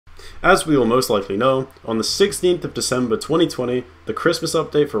As we all most likely know, on the 16th of December 2020, the Christmas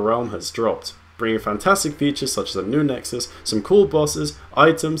update for Realm has dropped, bringing fantastic features such as a new Nexus, some cool bosses,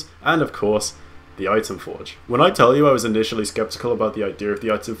 items, and of course, the Item Forge. When I tell you I was initially skeptical about the idea of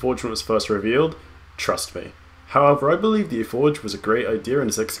the Item Forge when it was first revealed, trust me. However, I believe the Forge was a great idea and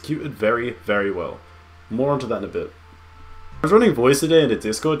is executed very, very well. More onto that in a bit. I was running voice today in the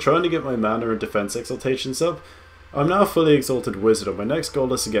Discord trying to get my mana and defense exaltations up. I'm now a fully exalted wizard and my next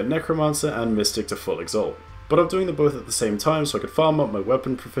goal is to get Necromancer and Mystic to full exalt. But I'm doing them both at the same time so I could farm up my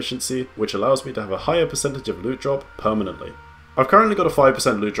weapon proficiency, which allows me to have a higher percentage of loot drop permanently. I've currently got a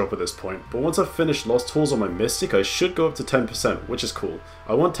 5% loot drop at this point, but once I've finished Lost Tools on my Mystic I should go up to 10%, which is cool.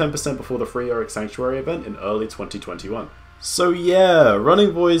 I want 10% before the free Eric Sanctuary event in early 2021. So yeah,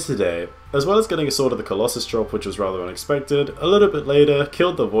 running voids today. As well as getting a Sword of the Colossus drop, which was rather unexpected, a little bit later,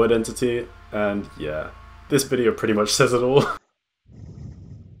 killed the Void Entity, and yeah. This video pretty much says it all.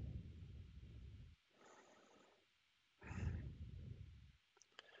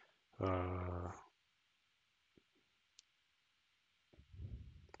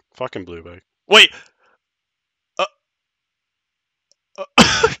 Fucking blue bag. Wait!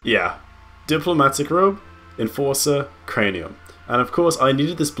 Yeah. Diplomatic Robe, Enforcer, Cranium. And of course I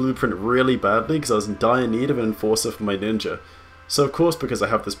needed this blueprint really badly because I was in dire need of an Enforcer for my ninja. So of course because I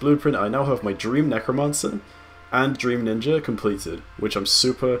have this blueprint I now have my Dream Necromancer and Dream Ninja completed, which I'm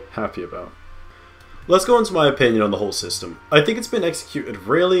super happy about. Let's go into my opinion on the whole system. I think it's been executed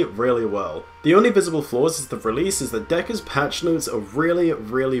really, really well. The only visible flaws is the release is that Decker's patch notes are really,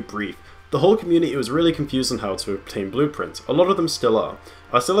 really brief. The whole community was really confused on how to obtain blueprints. A lot of them still are.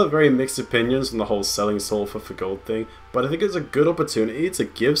 I still have very mixed opinions on the whole selling sulfur for gold thing, but I think it's a good opportunity to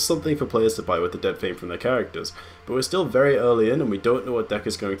give something for players to buy with the dead fame from their characters. But we're still very early in and we don't know what Deck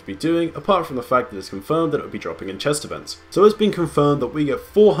is going to be doing, apart from the fact that it's confirmed that it will be dropping in chest events. So it's been confirmed that we get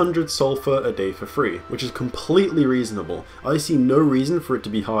 400 sulfur a day for free, which is completely reasonable. I see no reason for it to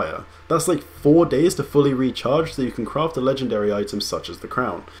be higher. That's like 4 days to fully recharge so you can craft a legendary item such as the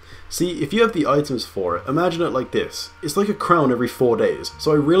crown. See, if you have the items for it, imagine it like this. It's like a crown every 4 days,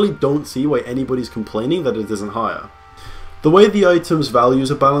 so I really don't see why anybody's complaining that it isn't higher. The way the items'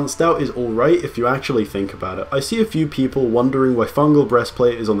 values are balanced out is alright if you actually think about it. I see a few people wondering why Fungal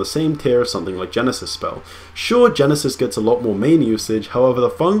Breastplate is on the same tier as something like Genesis Spell. Sure, Genesis gets a lot more main usage, however the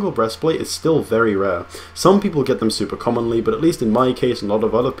Fungal Breastplate is still very rare. Some people get them super commonly, but at least in my case and a lot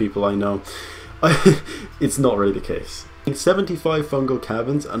of other people I know, it's not really the case. 75 fungal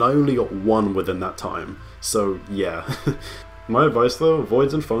caverns and I only got one within that time, so yeah. My advice though,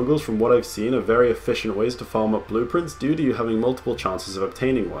 voids and fungals from what I've seen are very efficient ways to farm up blueprints due to you having multiple chances of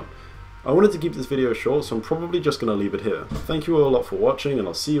obtaining one. I wanted to keep this video short so I'm probably just going to leave it here. Thank you all a lot for watching and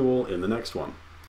I'll see you all in the next one.